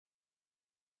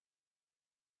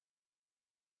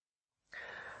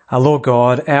Lord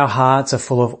God, our hearts are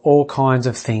full of all kinds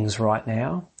of things right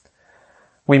now.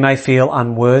 We may feel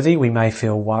unworthy, we may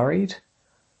feel worried.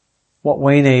 What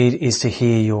we need is to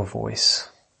hear your voice.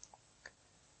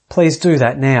 Please do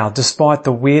that now, despite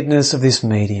the weirdness of this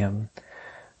medium.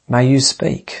 May you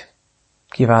speak.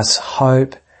 Give us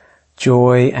hope,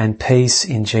 joy and peace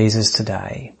in Jesus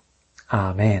today.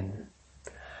 Amen.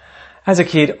 As a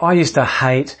kid, I used to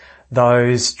hate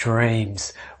those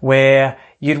dreams where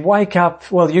you'd wake up,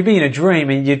 you'd be in a dream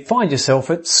and you'd find yourself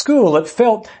at school. It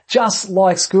felt just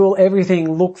like school.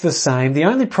 Everything looked the same. The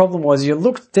only problem was you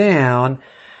looked down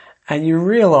and you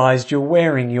realised you're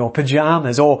wearing your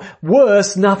pyjamas, or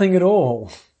worse, nothing at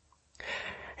all.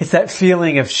 It's that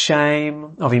feeling of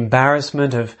shame, of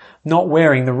embarrassment, of not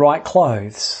wearing the right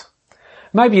clothes.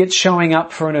 Maybe it's showing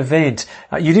up for an event.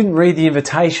 You didn't read the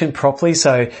invitation properly,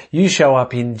 so you show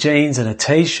up in jeans and a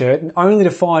t-shirt, and only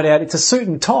to find out it's a suit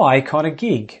and tie kind of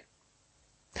gig.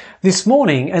 This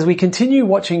morning, as we continue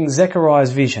watching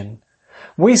Zechariah's vision,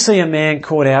 we see a man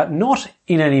caught out not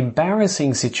in an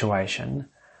embarrassing situation,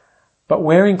 but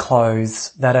wearing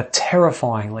clothes that are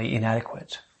terrifyingly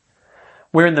inadequate.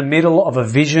 We're in the middle of a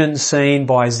vision seen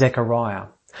by Zechariah.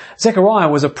 Zechariah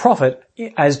was a prophet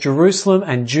as Jerusalem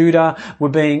and Judah were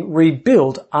being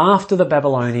rebuilt after the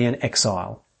Babylonian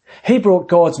exile. He brought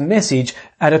God's message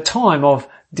at a time of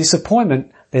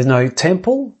disappointment. There's no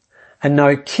temple and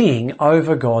no king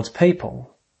over God's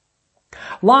people.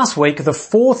 Last week, the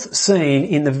fourth scene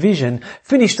in the vision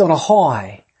finished on a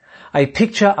high. A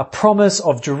picture, a promise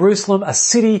of Jerusalem, a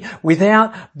city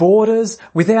without borders,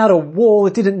 without a wall.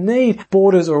 It didn't need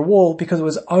borders or a wall because it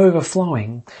was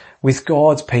overflowing with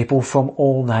God's people from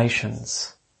all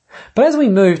nations. But as we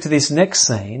move to this next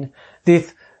scene, the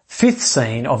fifth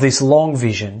scene of this long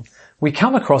vision, we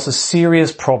come across a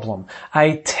serious problem,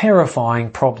 a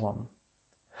terrifying problem.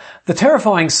 The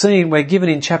terrifying scene we're given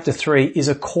in chapter 3 is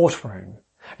a courtroom.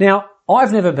 Now,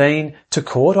 I've never been to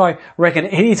court. I reckon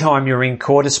any time you're in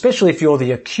court, especially if you're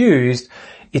the accused,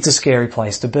 it's a scary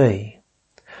place to be.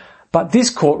 But this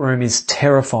courtroom is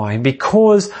terrifying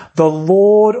because the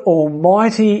Lord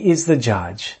Almighty is the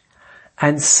judge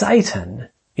and Satan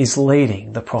is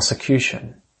leading the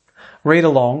prosecution. Read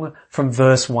along from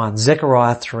verse 1,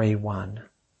 Zechariah 3:1.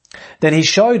 Then he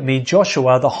showed me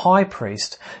Joshua the high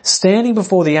priest standing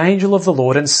before the angel of the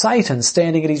Lord and Satan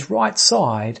standing at his right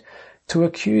side to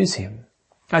accuse him.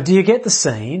 Now, do you get the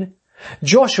scene?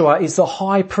 Joshua is the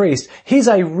high priest. He's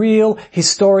a real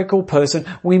historical person.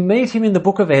 We meet him in the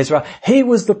book of Ezra. He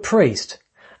was the priest,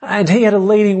 and he had a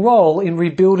leading role in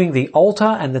rebuilding the altar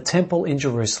and the temple in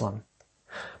Jerusalem.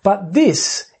 But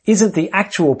this isn't the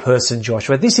actual person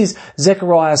Joshua. This is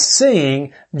Zechariah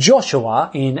seeing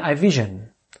Joshua in a vision.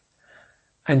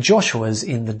 And Joshua's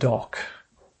in the dock.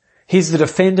 He's the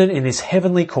defendant in this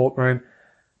heavenly courtroom.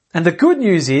 And the good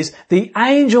news is the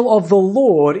angel of the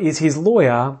Lord is his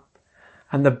lawyer.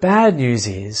 And the bad news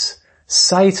is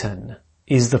Satan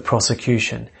is the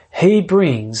prosecution. He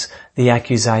brings the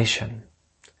accusation.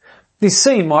 This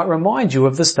scene might remind you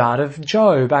of the start of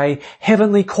Job, a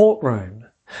heavenly courtroom.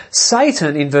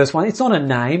 Satan in verse 1, it's not a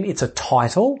name, it's a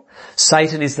title.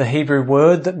 Satan is the Hebrew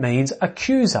word that means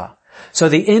accuser. So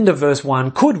the end of verse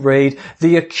 1 could read,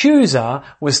 the accuser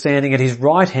was standing at his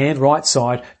right hand, right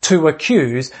side, to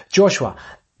accuse Joshua.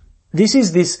 This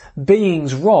is this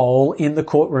being's role in the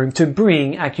courtroom, to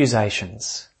bring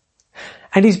accusations.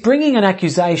 And he's bringing an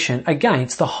accusation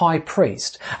against the high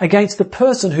priest, against the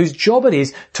person whose job it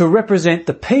is to represent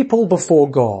the people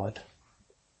before God.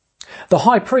 The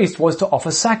high priest was to offer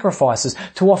sacrifices,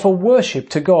 to offer worship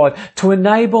to God, to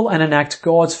enable and enact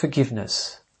God's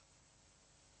forgiveness.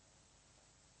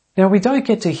 Now, we don't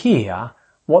get to hear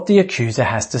what the accuser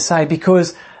has to say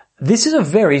because this is a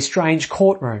very strange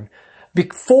courtroom.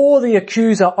 Before the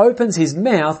accuser opens his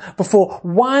mouth, before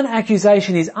one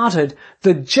accusation is uttered,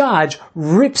 the judge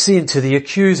rips into the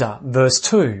accuser. Verse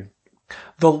 2.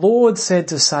 The Lord said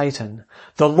to Satan,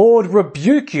 "The Lord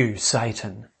rebuke you,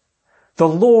 Satan. The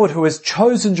Lord who has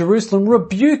chosen Jerusalem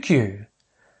rebuke you.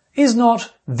 Is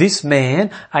not this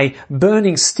man a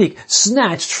burning stick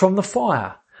snatched from the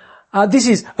fire?" This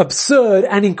is absurd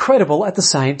and incredible at the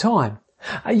same time.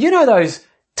 You know those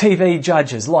TV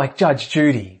judges like Judge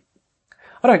Judy?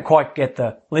 I don't quite get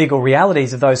the legal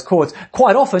realities of those courts.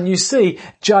 Quite often you see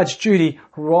Judge Judy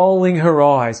rolling her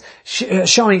eyes,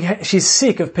 showing she's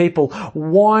sick of people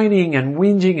whining and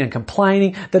whinging and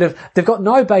complaining that they've got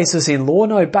no basis in law,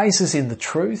 no basis in the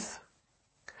truth.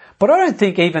 But I don't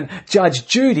think even Judge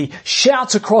Judy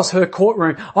shouts across her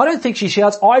courtroom. I don't think she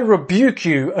shouts, "I rebuke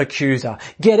you, accuser.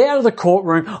 Get out of the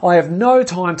courtroom. I have no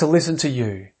time to listen to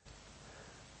you."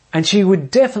 And she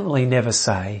would definitely never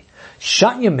say,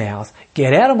 "Shut your mouth,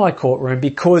 get out of my courtroom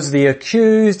because the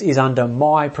accused is under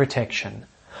my protection.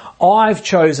 I've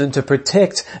chosen to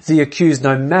protect the accused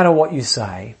no matter what you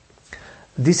say."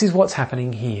 This is what's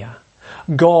happening here.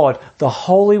 God, the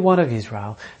Holy One of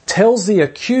Israel, tells the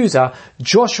accuser,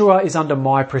 "Joshua is under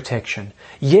my protection.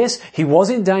 Yes, he was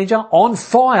in danger, on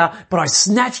fire, but I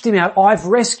snatched him out. I've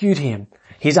rescued him.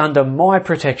 He's under my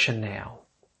protection now."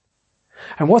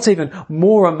 And what's even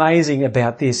more amazing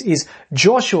about this is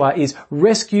Joshua is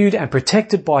rescued and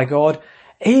protected by God,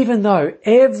 even though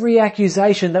every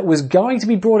accusation that was going to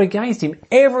be brought against him,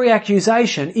 every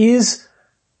accusation is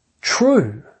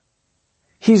true.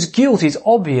 His guilt is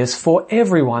obvious for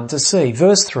everyone to see.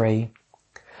 Verse 3,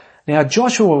 "Now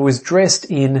Joshua was dressed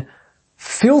in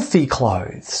filthy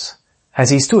clothes as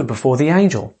he stood before the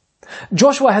angel."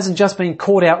 Joshua hasn't just been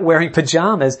caught out wearing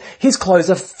pajamas. His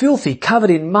clothes are filthy, covered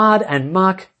in mud and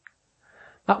muck.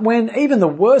 But when even the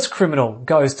worst criminal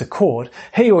goes to court,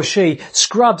 he or she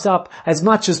scrubs up as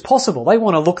much as possible. They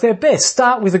want to look their best,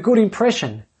 start with a good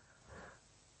impression.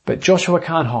 But Joshua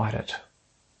can't hide it.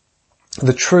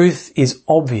 The truth is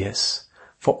obvious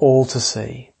for all to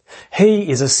see. He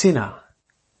is a sinner.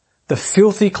 The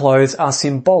filthy clothes are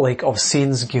symbolic of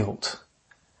sin's guilt.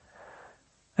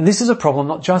 And this is a problem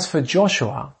not just for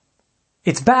Joshua.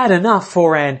 It's bad enough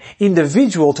for an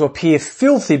individual to appear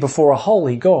filthy before a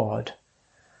holy God.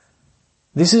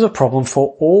 This is a problem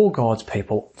for all God's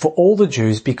people, for all the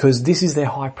Jews, because this is their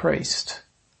high priest.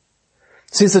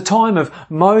 Since the time of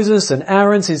Moses and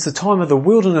Aaron, since the time of the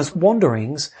wilderness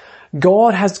wanderings,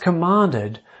 God has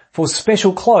commanded for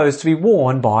special clothes to be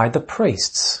worn by the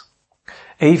priests.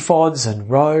 Ephods and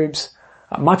robes,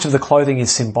 much of the clothing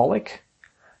is symbolic.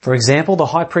 For example, the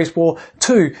high priest wore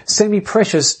 2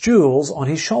 semi-precious jewels on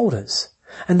his shoulders,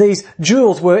 and these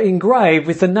jewels were engraved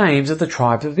with the names of the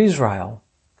tribes of Israel.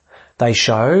 They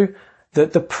show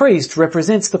that the priest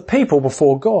represents the people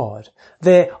before God.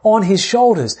 They're on his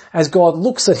shoulders. As God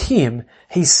looks at him,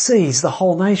 he sees the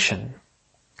whole nation.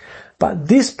 But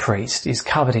this priest is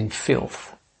covered in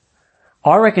filth.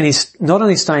 I reckon he's not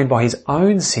only stained by his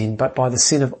own sin, but by the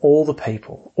sin of all the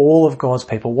people, all of God's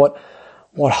people.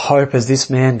 What hope has this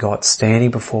man got standing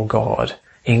before God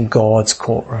in God's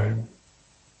courtroom?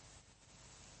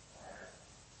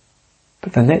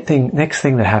 But the next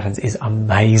thing that happens is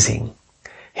amazing.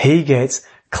 He gets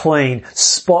clean,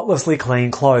 spotlessly clean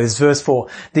clothes. Verse 4,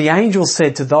 "The angel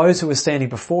said to those who were standing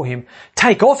before him,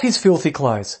 'Take off his filthy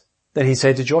clothes.' Then he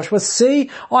said to Joshua, 'See,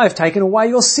 I have taken away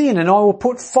your sin, and I will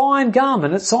put fine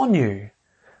garments on you.'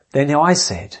 Then I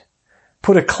said,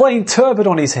 'Put a clean turban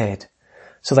on his head.'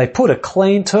 So they put a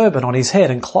clean turban on his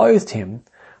head and clothed him,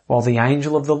 while the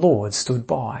angel of the Lord stood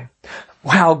by."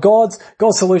 Wow, God's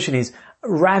solution is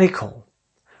radical.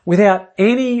 Without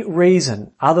any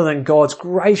reason other than God's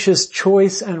gracious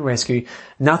choice and rescue,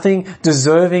 nothing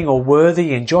deserving or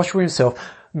worthy in Joshua himself,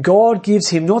 God gives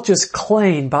him not just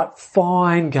clean but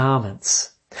fine garments.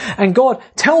 And God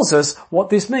tells us what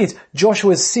this means.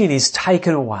 Joshua's sin is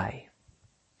taken away.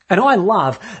 And I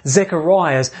love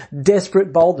Zechariah's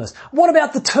desperate boldness. What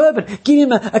about the turban? Give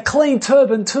him a clean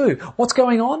turban too. What's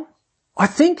going on? I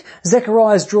think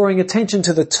Zechariah is drawing attention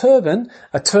to the turban.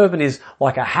 A turban is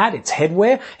like a hat, it's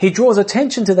headwear. He draws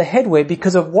attention to the headwear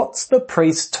because of what the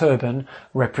priest's turban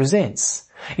represents.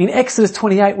 In Exodus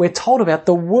 28, we're told about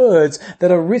the words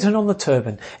that are written on the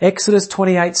turban. Exodus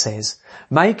 28 says,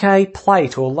 "Make a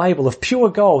plate or label of pure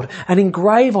gold and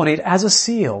engrave on it as a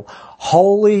seal,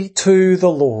 holy to the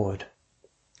Lord.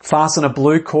 Fasten a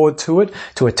blue cord to it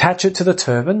to attach it to the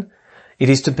turban. It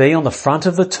is to be on the front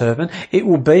of the turban. It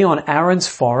will be on Aaron's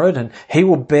forehead, and he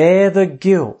will bear the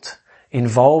guilt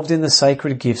involved in the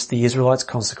sacred gifts the Israelites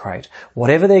consecrate,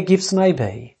 whatever their gifts may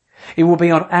be. It will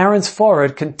be on Aaron's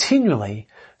forehead continually,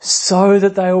 so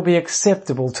that they will be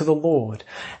acceptable to the Lord."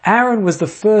 Aaron was the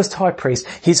first high priest.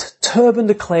 His turban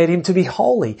declared him to be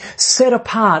holy, set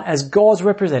apart as God's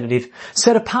representative,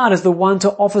 set apart as the one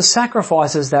to offer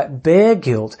sacrifices that bear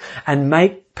guilt and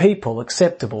make people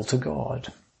acceptable to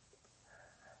God.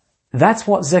 That's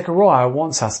what Zechariah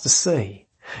wants us to see.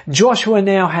 Joshua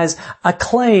now has a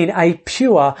clean, a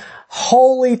pure,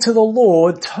 holy to the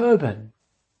Lord turban.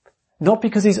 Not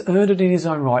because he's earned it in his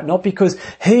own right, not because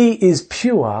he is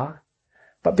pure,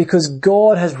 but because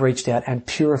God has reached out and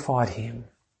purified him.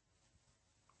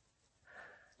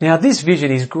 Now this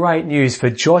vision is great news for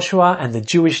Joshua and the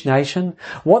Jewish nation.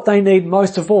 What they need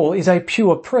most of all is a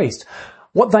pure priest.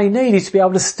 What they need is to be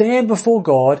able to stand before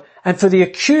God and for the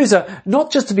accuser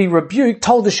not just to be rebuked,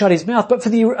 told to shut his mouth, but for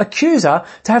the accuser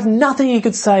to have nothing he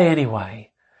could say anyway,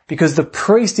 because the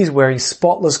priest is wearing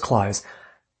spotless clothes.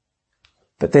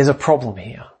 But there's a problem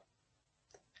here.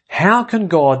 How can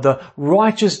God, the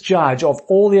righteous judge of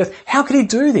all the earth, how can he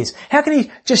do this? How can he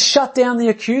just shut down the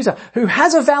accuser who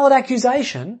has a valid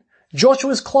accusation?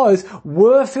 Joshua's clothes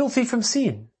were filthy from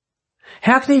sin.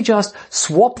 How can he just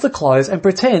swap the clothes and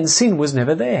pretend sin was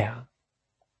never there?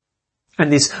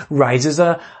 And this raises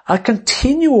a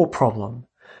continual problem.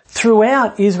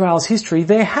 Throughout Israel's history,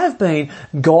 there have been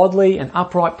godly and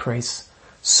upright priests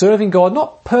serving God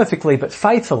not perfectly but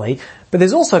faithfully, but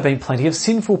there's also been plenty of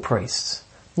sinful priests,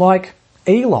 like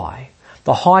Eli,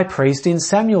 the high priest in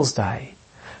Samuel's day,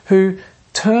 who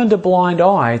turned a blind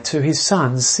eye to his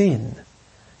sons' sin,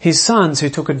 his sons who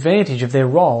took advantage of their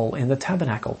role in the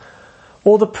tabernacle,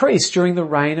 or the priests during the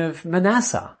reign of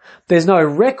Manasseh. There's no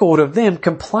record of them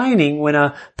complaining when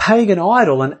a pagan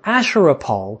idol, an Asherah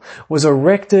pole, was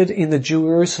erected in the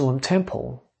Jerusalem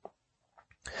temple.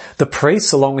 The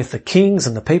priests, along with the kings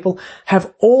and the people,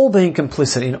 have all been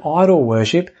complicit in idol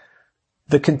worship,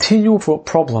 the continual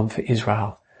problem for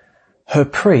Israel. Her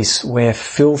priests wear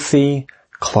filthy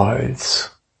clothes.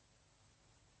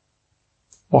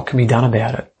 What can be done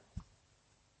about it?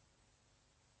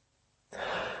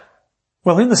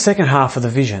 Well, in the second half of the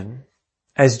vision,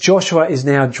 as Joshua is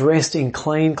now dressed in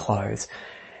clean clothes,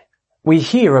 we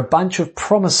hear a bunch of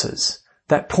promises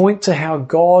that point to how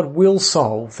God will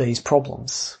solve these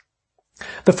problems.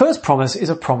 The first promise is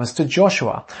a promise to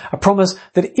Joshua, a promise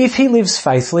that if he lives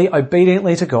faithfully,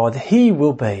 obediently to God, he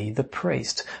will be the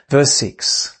priest. Verse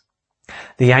 6.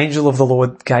 The angel of the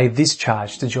Lord gave this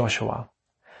charge to Joshua.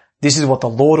 This is what the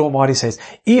Lord Almighty says.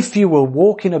 If you will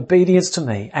walk in obedience to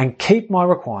me and keep my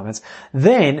requirements,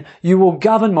 then you will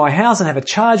govern my house and have a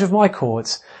charge of my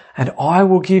courts, and I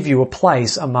will give you a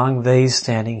place among these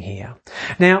standing here.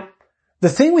 Now, the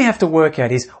thing we have to work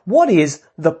out is, what is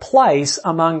the place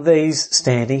among these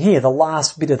standing here? The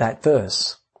last bit of that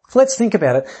verse. Let's think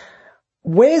about it.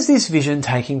 Where's this vision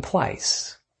taking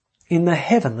place? In the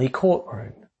heavenly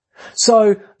courtroom.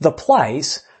 So the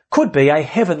place could be a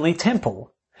heavenly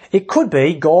temple. It could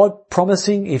be God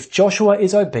promising if Joshua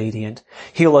is obedient,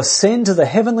 he'll ascend to the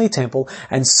heavenly temple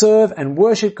and serve and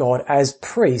worship God as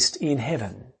priest in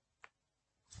heaven.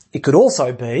 It could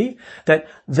also be that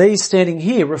these standing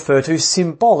here refer to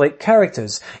symbolic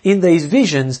characters. In these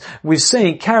visions, we've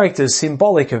seen characters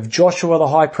symbolic of Joshua the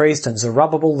high priest and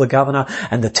Zerubbabel the governor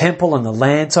and the temple and the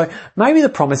land. So maybe the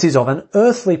promise is of an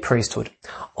earthly priesthood.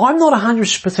 I'm not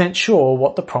 100% sure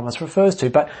what the promise refers to,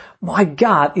 but my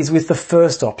gut is with the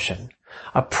first option.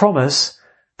 A promise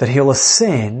that he'll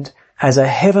ascend as a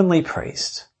heavenly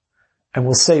priest. And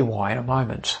we'll see why in a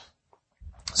moment.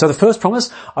 So the first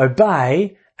promise,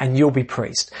 obey and you'll be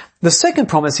priest. The second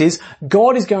promise is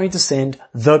God is going to send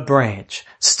the branch.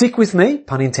 Stick with me,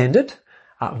 pun intended.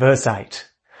 Verse 8.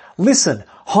 Listen,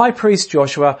 high priest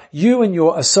Joshua, you and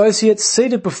your associates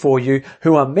seated before you,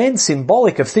 who are men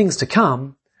symbolic of things to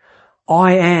come,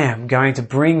 I am going to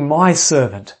bring my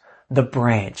servant, the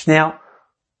branch. Now,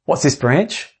 what's this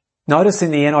branch? Notice in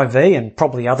the NIV and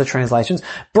probably other translations,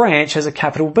 branch has a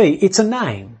capital B. It's a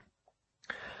name.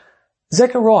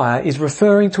 Zechariah is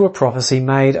referring to a prophecy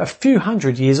made a few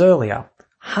hundred years earlier.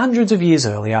 Hundreds of years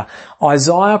earlier,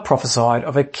 Isaiah prophesied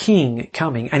of a king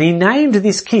coming, and he named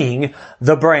this king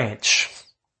the branch.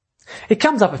 It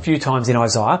comes up a few times in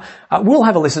Isaiah. We'll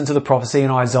have a listen to the prophecy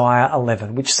in Isaiah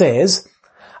 11, which says,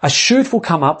 a shoot will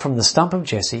come up from the stump of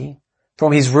Jesse.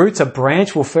 From his roots a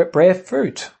branch will bear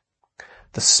fruit.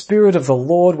 The Spirit of the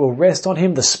Lord will rest on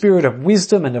him, the Spirit of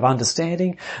wisdom and of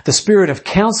understanding, the Spirit of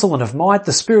counsel and of might,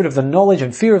 the Spirit of the knowledge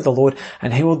and fear of the Lord,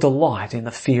 and he will delight in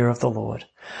the fear of the Lord.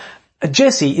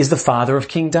 Jesse is the father of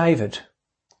King David.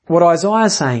 What Isaiah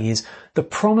is saying is the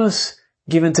promise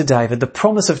given to David, the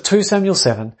promise of 2 Samuel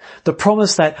 7, the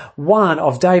promise that one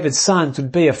of David's sons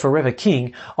would be a forever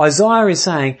king. Isaiah is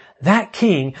saying that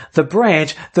king, the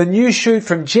branch, the new shoot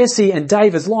from Jesse and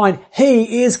David's line,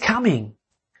 he is coming.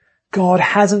 God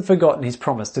hasn't forgotten his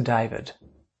promise to David.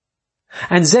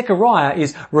 And Zechariah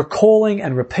is recalling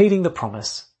and repeating the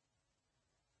promise.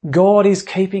 God is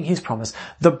keeping his promise.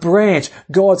 The branch,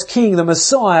 God's king, the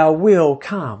Messiah will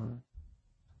come.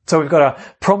 So we've got a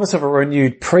promise of a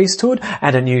renewed priesthood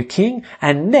and a new king,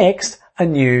 and next, a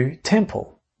new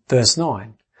temple. Verse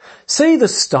 9. See the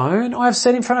stone I have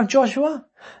set in front of Joshua?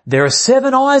 There are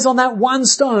 7 eyes on that one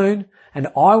stone, and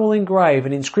I will engrave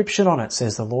an inscription on it,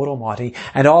 says the Lord Almighty,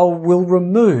 and I will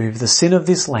remove the sin of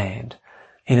this land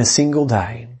in a single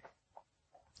day.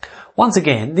 Once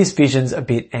again, this vision's a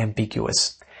bit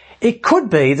ambiguous. It could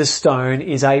be the stone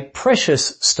is a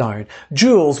precious stone,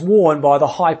 jewels worn by the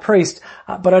high priest,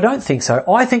 but I don't think so.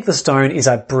 I think the stone is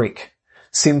a brick,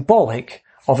 symbolic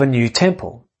of a new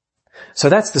temple. So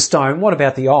that's the stone. What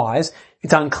about the eyes?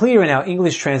 It's unclear in our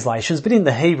English translations, but in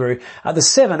the Hebrew, the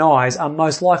 7 eyes are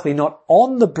most likely not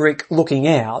on the brick looking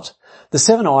out. The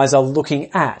 7 eyes are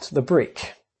looking at the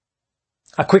brick.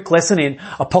 A quick lesson in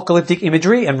apocalyptic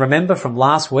imagery, and remember from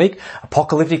last week,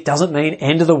 apocalyptic doesn't mean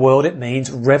end of the world, it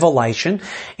means revelation.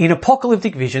 In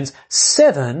apocalyptic visions,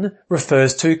 7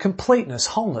 refers to completeness,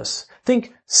 wholeness.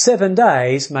 Think 7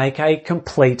 days make a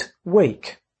complete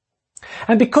week.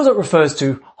 And because it refers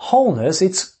to wholeness,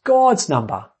 it's God's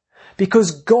number.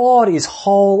 Because God is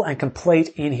whole and complete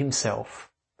in himself.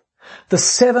 The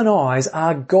 7 eyes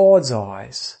are God's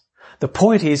eyes. The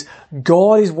point is,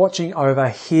 God is watching over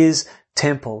his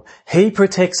temple. He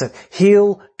protects it.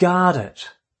 He'll guard it.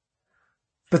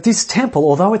 But this temple,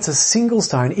 although it's a single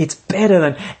stone, it's better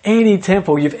than any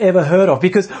temple you've ever heard of.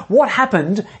 Because what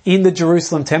happened in the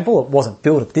Jerusalem temple, it wasn't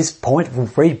built at this point, it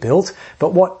was rebuilt,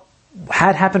 but what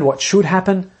had happened, what should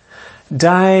happen,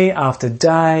 day after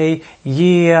day,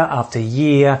 year after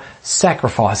year,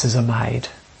 sacrifices are made.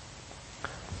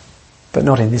 But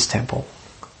not in this temple.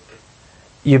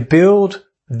 You build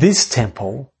this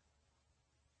temple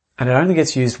and it only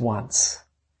gets used once.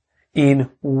 In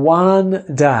one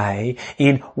day,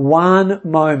 in one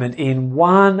moment, in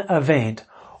one event,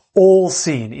 all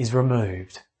sin is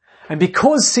removed. And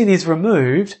because sin is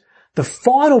removed, the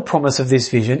final promise of this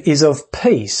vision is of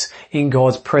peace in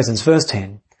God's presence. Verse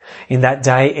 10. In that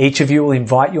day, each of you will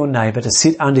invite your neighbour to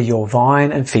sit under your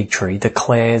vine and fig tree,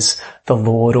 declares the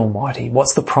Lord Almighty.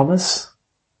 What's the promise?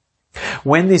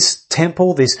 When this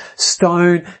temple, this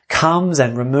stone comes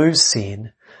and removes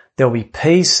sin, there'll be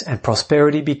peace and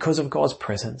prosperity because of God's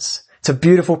presence. It's a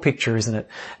beautiful picture, isn't it?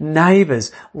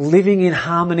 Neighbours living in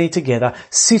harmony together,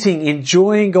 sitting,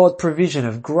 enjoying God's provision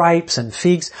of grapes and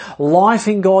figs, life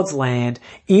in God's land,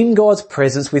 in God's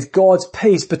presence, with God's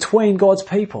peace between God's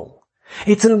people.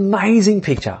 It's an amazing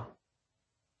picture.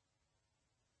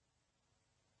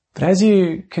 But as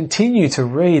you continue to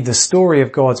read the story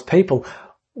of God's people,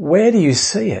 where do you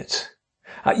see it?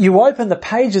 You open the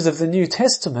pages of the New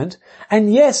Testament,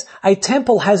 and yes, a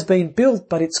temple has been built,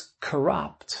 but it's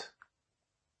corrupt.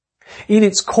 In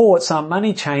its courts are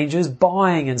money changers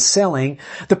buying and selling.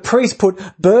 The priests put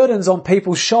burdens on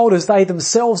people's shoulders they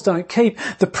themselves don't keep.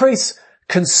 The priests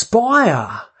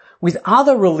conspire with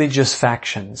other religious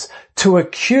factions to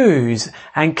accuse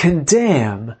and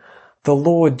condemn the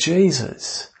Lord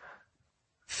Jesus.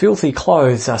 Filthy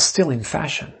clothes are still in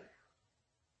fashion.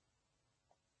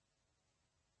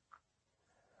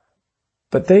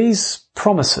 But these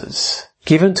promises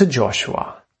given to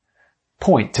Joshua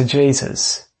point to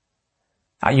Jesus.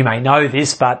 You may know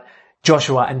this, but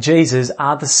Joshua and Jesus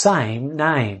are the same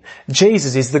name.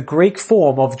 Jesus is the Greek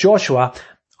form of Joshua.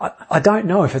 I don't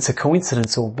know if it's a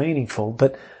coincidence or meaningful,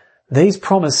 but these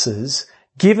promises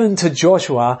given to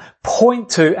Joshua point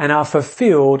to and are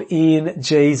fulfilled in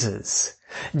Jesus.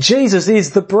 Jesus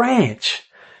is the branch,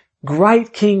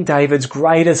 great King David's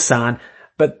greatest son,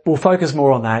 but we'll focus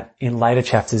more on that in later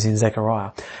chapters in Zechariah.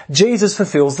 Jesus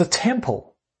fulfills the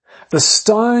temple. The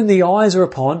stone the eyes are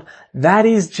upon, that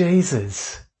is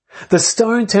Jesus. The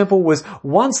stone temple was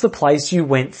once the place you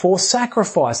went for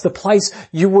sacrifice, the place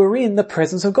you were in the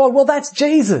presence of God. Well, that's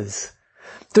Jesus.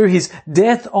 Through his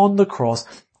death on the cross,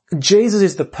 Jesus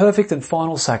is the perfect and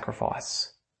final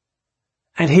sacrifice.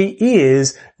 And he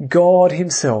is God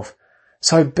himself.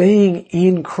 So being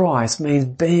in Christ means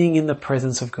being in the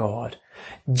presence of God.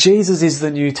 Jesus is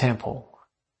the new temple.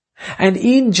 And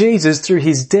in Jesus, through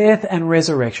his death and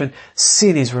resurrection,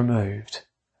 sin is removed.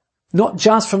 Not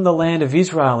just from the land of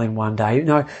Israel in one day.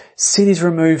 No, sin is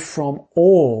removed from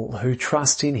all who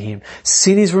trust in him.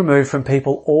 Sin is removed from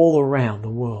people all around the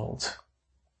world.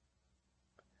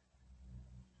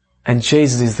 And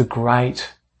Jesus is the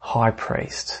great high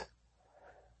priest.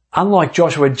 Unlike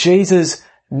Joshua, Jesus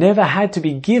never had to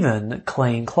be given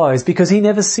clean clothes because he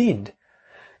never sinned.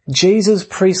 Jesus'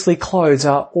 priestly clothes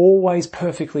are always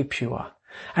perfectly pure.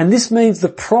 And this means the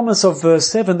promise of verse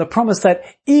 7, the promise that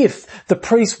if the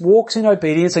priest walks in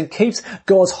obedience and keeps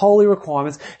God's holy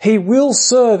requirements, he will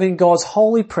serve in God's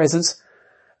holy presence.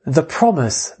 The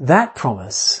promise, that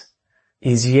promise,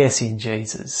 is yes in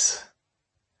Jesus.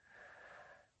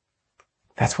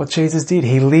 That's what Jesus did.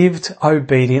 He lived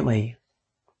obediently.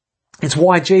 It's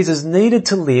why Jesus needed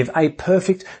to live a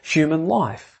perfect human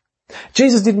life.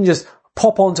 Jesus didn't just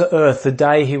pop onto earth the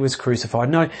day he was crucified.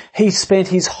 No, he spent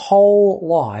his whole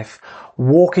life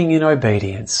walking in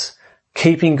obedience,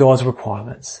 keeping God's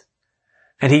requirements.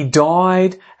 And he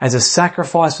died as a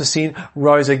sacrifice for sin,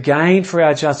 rose again for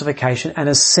our justification, and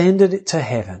ascended to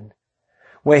heaven,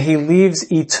 where he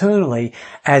lives eternally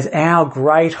as our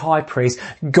great high priest.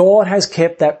 God has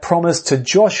kept that promise to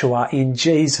Joshua in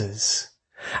Jesus.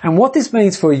 And what this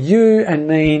means for you and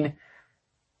me,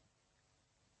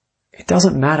 it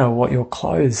doesn't matter what your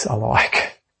clothes are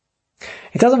like.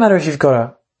 It doesn't matter if you've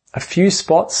got a few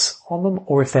spots on them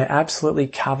or if they're absolutely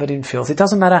covered in filth. It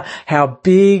doesn't matter how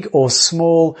big or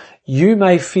small you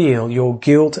may feel your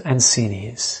guilt and sin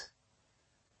is.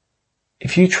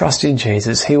 If you trust in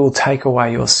Jesus, He will take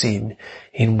away your sin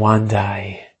in one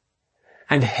day.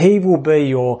 And He will be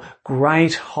your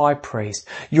great high priest,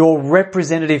 your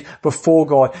representative before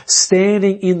God,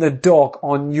 standing in the dock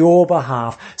on your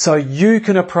behalf so you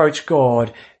can approach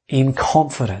God in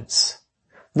confidence.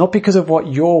 Not because of what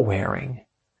you're wearing,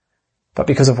 but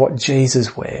because of what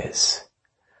Jesus wears.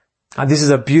 And this is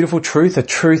a beautiful truth, a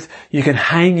truth you can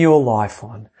hang your life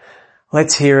on.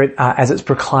 Let's hear it as it's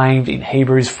proclaimed in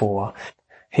Hebrews 4.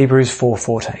 Hebrews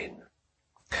 4:14.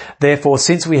 Therefore,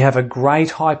 since we have a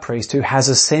great high priest who has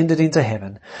ascended into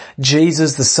heaven,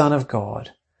 Jesus the Son of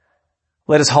God,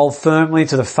 let us hold firmly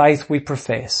to the faith we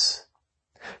profess.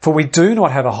 For we do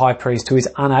not have a high priest who is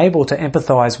unable to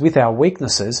empathize with our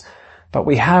weaknesses, but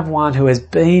we have one who has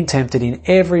been tempted in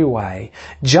every way,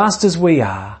 just as we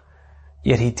are,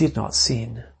 yet He did not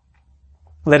sin.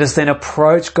 Let us then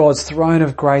approach God's throne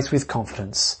of grace with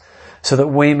confidence, so that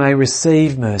we may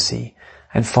receive mercy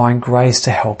and find grace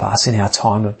to help us in our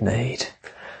time of need.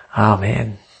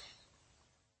 Amen.